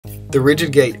The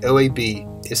rigid gate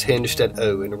OAB is hinged at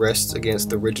O and rests against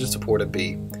the rigid support at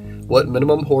B. What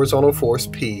minimum horizontal force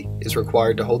P is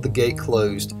required to hold the gate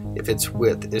closed if its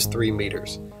width is 3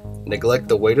 meters? Neglect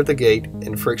the weight of the gate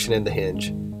and friction in the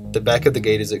hinge. The back of the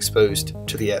gate is exposed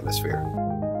to the atmosphere.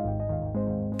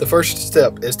 The first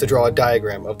step is to draw a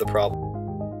diagram of the problem.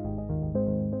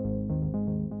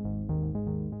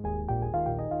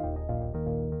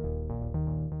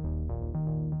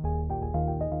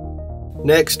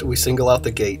 Next, we single out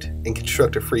the gate and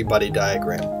construct a free body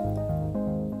diagram.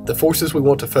 The forces we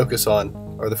want to focus on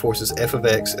are the forces F of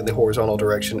x in the horizontal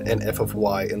direction and F of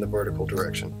y in the vertical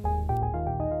direction.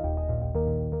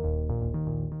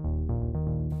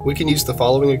 We can use the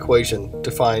following equation to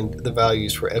find the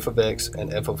values for F of x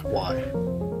and F of y.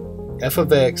 F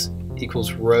of x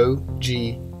equals rho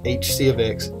g hc of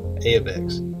x a of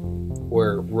x,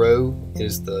 where rho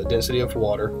is the density of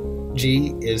water,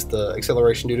 g is the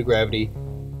acceleration due to gravity,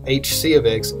 hc of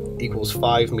x equals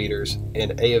 5 meters,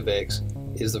 and a of x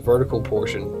is the vertical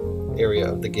portion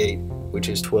area of the gate, which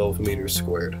is 12 meters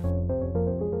squared.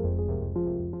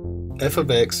 F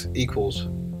of x equals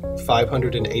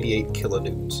 588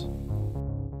 kilonewtons.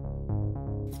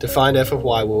 To find F of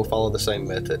y, we will follow the same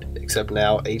method, except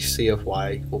now hc of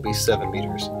y will be 7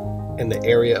 meters, and the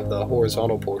area of the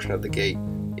horizontal portion of the gate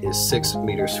is 6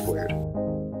 meters squared.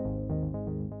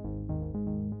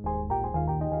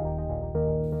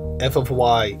 F of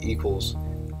y equals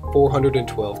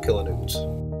 412 kilonewtons.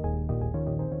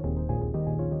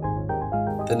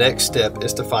 The next step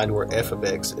is to find where F of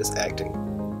x is acting.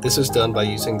 This is done by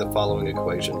using the following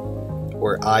equation,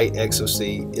 where Ix of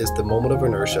c is the moment of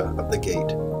inertia of the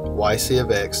gate, Yc of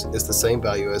x is the same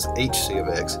value as Hc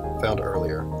of x found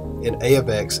earlier, and A of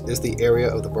x is the area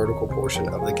of the vertical portion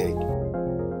of the gate.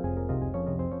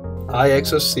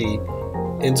 Ix of c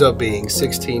ends up being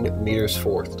 16 meters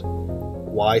fourthed,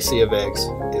 Yc of x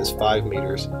is 5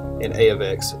 meters, and A of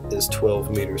x is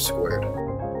 12 meters squared.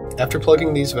 After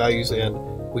plugging these values in,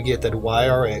 we get that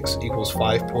Yrx equals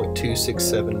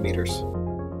 5.267 meters.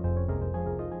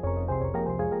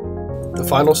 The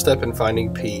final step in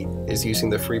finding P is using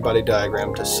the free body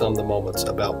diagram to sum the moments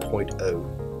about point O.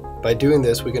 By doing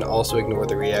this, we can also ignore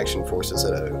the reaction forces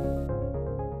at O.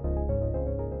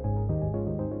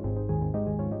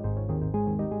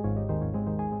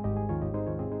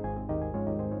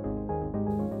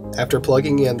 After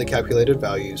plugging in the calculated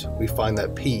values, we find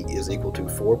that P is equal to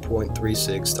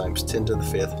 4.36 times 10 to the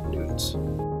 5th newtons.